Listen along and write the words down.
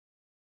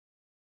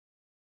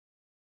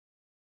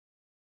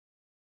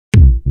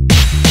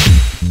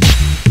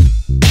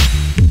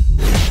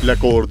La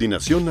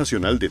Coordinación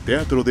Nacional de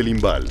Teatro del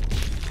INBAL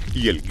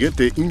y el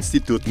Goethe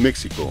Institut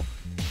Mexiko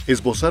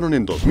esbozaron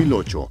en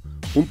 2008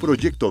 un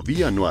proyecto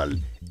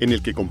bianual en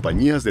el que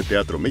compañías de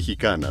teatro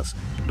mexicanas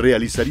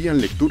realizarían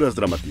lecturas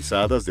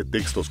dramatizadas de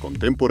textos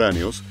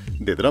contemporáneos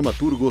de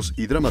dramaturgos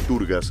y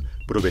dramaturgas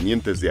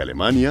provenientes de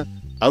Alemania,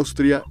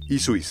 Austria y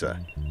Suiza.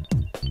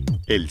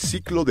 El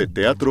ciclo de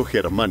teatro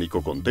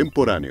germánico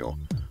contemporáneo,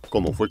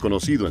 como fue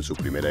conocido en su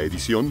primera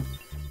edición,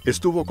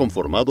 estuvo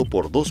conformado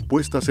por dos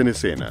puestas en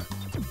escena: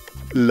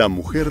 La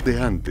mujer de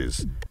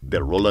antes, de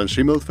Roland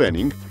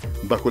Schimmelpfennig,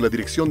 bajo la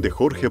dirección de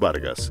Jorge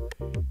Vargas,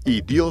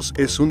 y Dios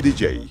es un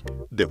DJ,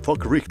 de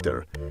Fock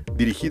Richter,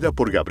 dirigida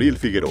por Gabriel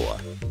Figueroa,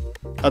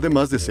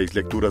 además de 6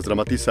 lecturas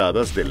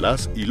dramatizadas de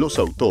las y los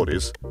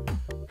autores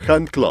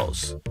Hans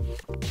Kloss,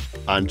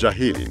 Anja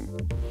Helin,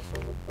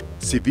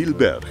 Sibyl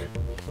Berg,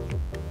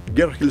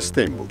 Gerhild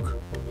Steinbuch,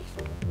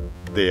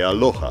 De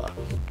Aloha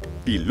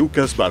y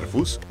Lucas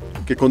Barfus,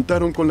 que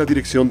contaron con la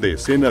dirección de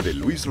escena de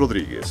Luis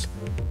Rodríguez,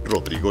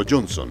 Rodrigo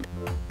Johnson,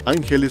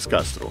 Ángeles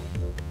Castro,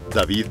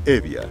 David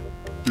Evia,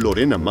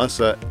 Lorena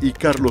Maza y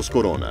Carlos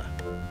Corona.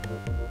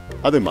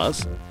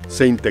 Además,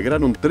 se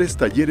integraron 3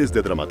 talleres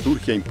de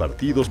dramaturgia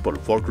impartidos por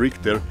Fock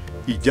Richter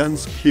y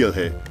Jans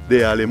Hilhe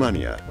de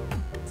Alemania,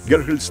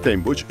 Gerhild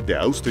Steinbuch de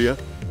Austria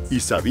y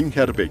Sabine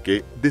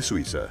Herbecke de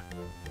Suiza.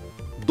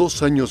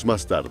 2 años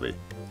más tarde,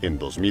 en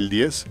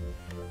 2010,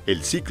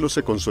 el ciclo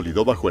se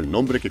consolidó bajo el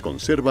nombre que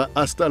conserva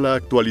hasta la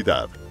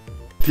actualidad: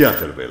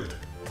 Theaterwelt,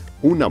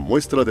 una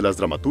muestra de las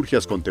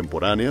dramaturgias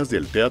contemporáneas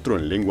del teatro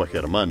en lengua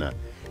germana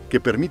que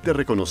permite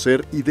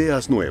reconocer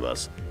ideas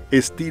nuevas,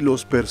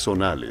 estilos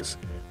personales,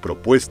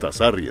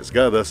 propuestas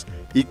arriesgadas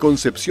y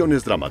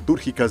concepciones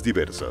dramatúrgicas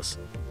diversas.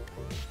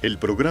 El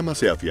programa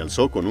se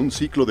afianzó con un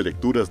ciclo de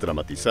lecturas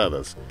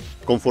dramatizadas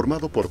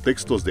conformado por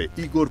textos de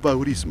Igor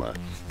Baurisma,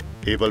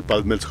 Ewald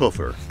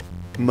Palmelshofer,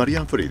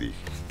 Marianne Friedrich,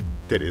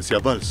 Theresia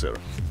Walser,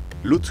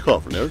 Lutz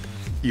Hofner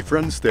y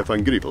Franz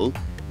Stefan Griebel,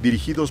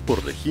 dirigidos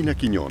por Regina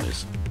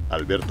Quiñones,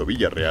 Alberto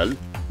Villarreal,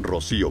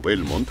 Rocío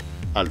Belmont,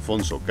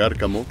 Alfonso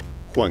Cárcamo,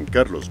 Juan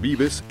Carlos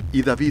Vives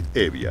y David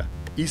Evia,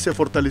 y se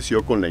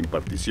fortaleció con la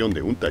impartición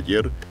de un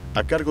taller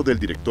a cargo del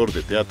director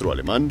de teatro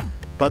alemán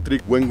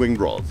Patrick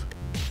Wengenroth.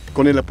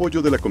 Con el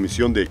apoyo de la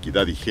Comisión de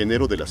Equidad y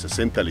Género de la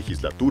 60ª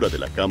Legislatura de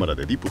la Cámara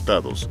de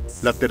Diputados,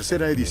 la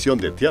tercera edición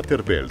de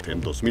Theaterwelt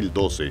en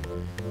 2012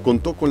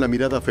 contó con la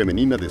mirada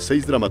femenina de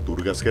 6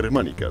 dramaturgas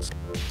germánicas: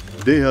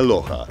 De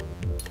Aloha,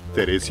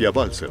 Theresia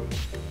Walser,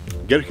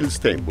 Gerhild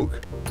Steinbuch,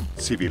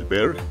 Sibyl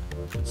Berg,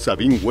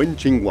 Sabine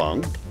Wenqing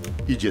Wang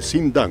y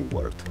Jessin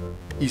Danwart,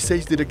 y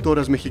 6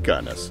 directoras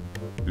mexicanas: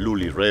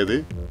 Luli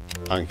Rede,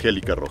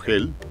 Angélica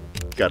Rogel,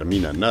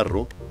 Carmina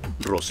Narro,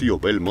 Rocío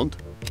Belmont,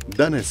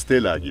 Dana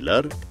Estela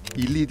Aguilar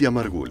y Lidia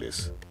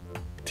Margules.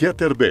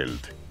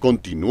 Theaterwelt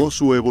continuó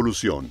su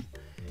evolución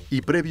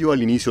y, previo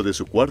al inicio de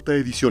su 4ª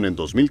edición en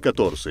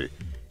 2014,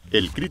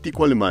 el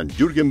crítico alemán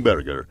Jürgen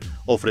Berger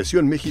ofreció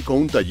en México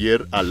un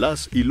taller a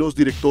las y los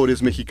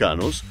directores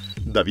mexicanos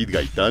David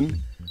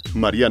Gaitán,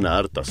 Mariana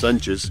Arta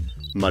Sánchez,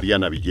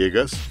 Mariana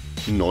Villegas,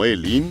 Noé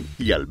Lin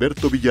y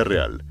Alberto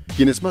Villarreal,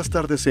 quienes más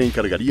tarde se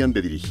encargarían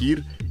de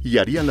dirigir y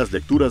harían las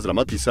lecturas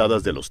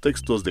dramatizadas de los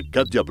textos de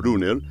Katja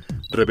Brunner,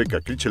 Rebecca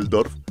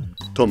Kricheldorf,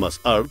 Thomas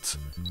Artz,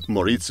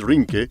 Moritz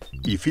Rinke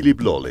y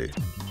Philipp Lohle.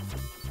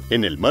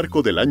 En el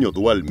marco del año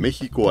dual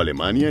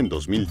México-Alemania en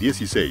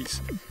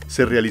 2016,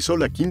 se realizó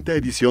la 5ª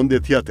edición de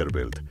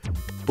Theaterwelt.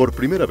 Por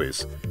primera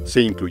vez,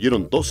 se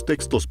incluyeron 2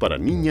 textos para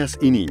niñas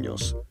y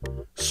niños: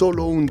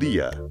 Solo un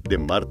día, de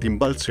Martin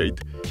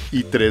Balzeit,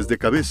 y 3 de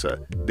cabeza,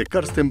 de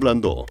Karsten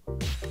Blandó.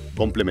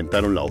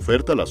 Complementaron la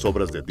oferta las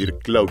obras de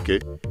Dirk Klauke,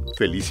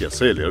 Felicia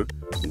Seller,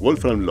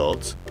 Wolfram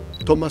Lotz,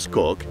 Thomas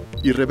Koch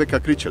y Rebecca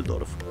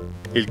Kricheldorf.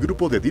 El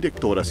grupo de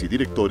directoras y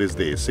directores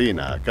de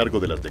escena a cargo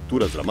de las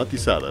lecturas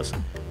dramatizadas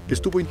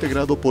estuvo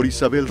integrado por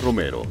Isabel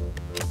Romero,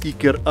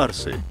 Iker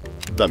Arce,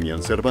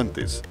 Damián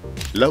Cervantes,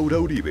 Laura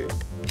Uribe,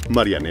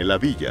 Marianela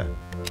Villa,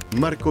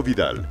 Marco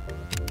Vidal,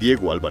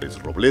 Diego Álvarez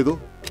Robledo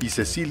y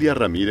Cecilia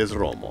Ramírez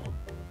Romo.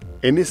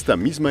 En esta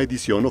misma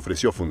edición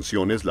ofreció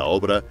funciones la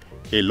obra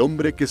El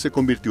hombre que se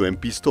convirtió en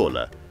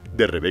pistola,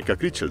 de Rebecca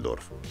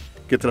Kricheldorf,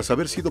 que tras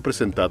haber sido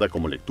presentada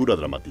como lectura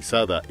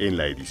dramatizada en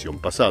la edición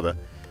pasada,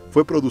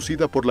 fue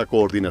producida por la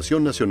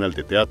Coordinación Nacional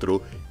de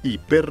Teatro y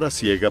Perra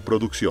Ciega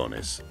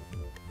Producciones.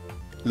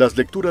 Las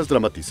lecturas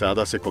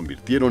dramatizadas se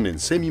convirtieron en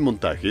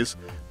semimontajes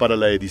para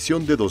la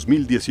edición de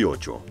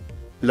 2018.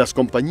 Las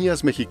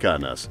compañías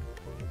mexicanas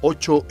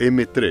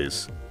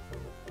 8M3,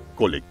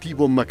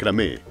 Colectivo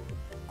Macramé,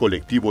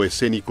 Colectivo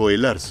Escénico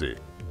El Arce,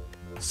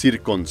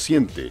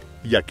 Circonsciente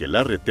y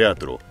Aquelarre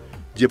Teatro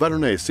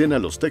llevaron a escena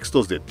los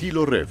textos de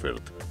Thilo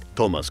Reffert,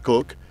 Thomas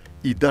Koch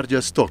y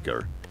Darja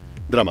Stoker,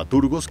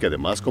 dramaturgos que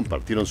además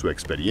compartieron su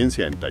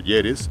experiencia en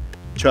talleres,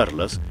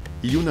 charlas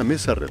y una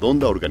mesa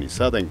redonda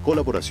organizada en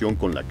colaboración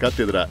con la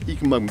Cátedra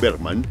Ingmar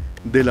Bergman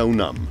de la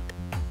UNAM.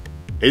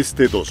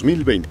 Este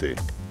 2020,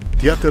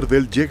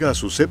 Theaterwelt llega a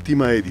su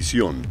 7ª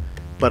edición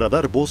para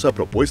dar voz a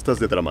propuestas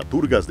de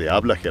dramaturgas de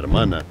habla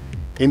germana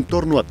en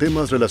torno a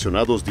temas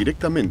relacionados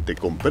directamente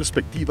con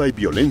perspectiva y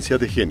violencia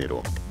de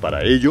género.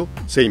 Para ello,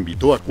 se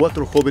invitó a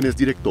 4 jóvenes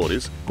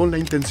directores con la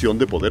intención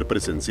de poder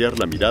presenciar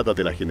la mirada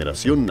de la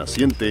generación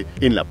naciente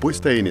en la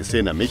puesta en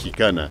escena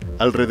mexicana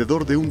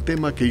alrededor de un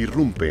tema que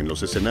irrumpe en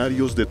los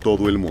escenarios de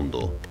todo el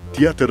mundo.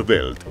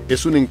 Theaterwelt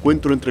es un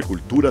encuentro entre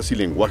culturas y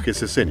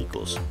lenguajes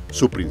escénicos.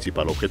 Su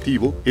principal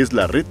objetivo es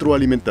la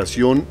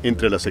retroalimentación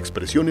entre las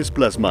expresiones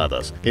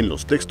plasmadas en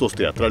los textos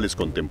teatrales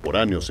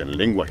contemporáneos en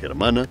lengua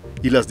germana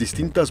y las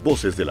distintas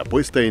voces de la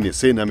puesta en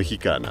escena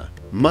mexicana.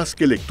 Más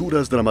que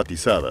lecturas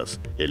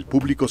dramatizadas, el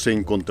público se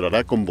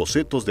encontrará con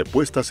bocetos de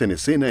puestas en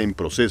escena en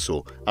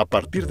proceso a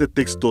partir de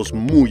textos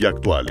muy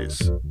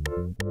actuales.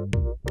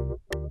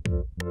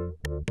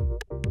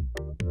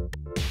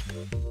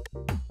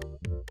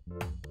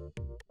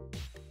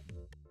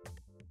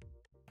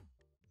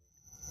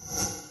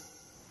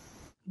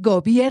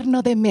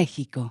 Gobierno de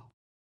México.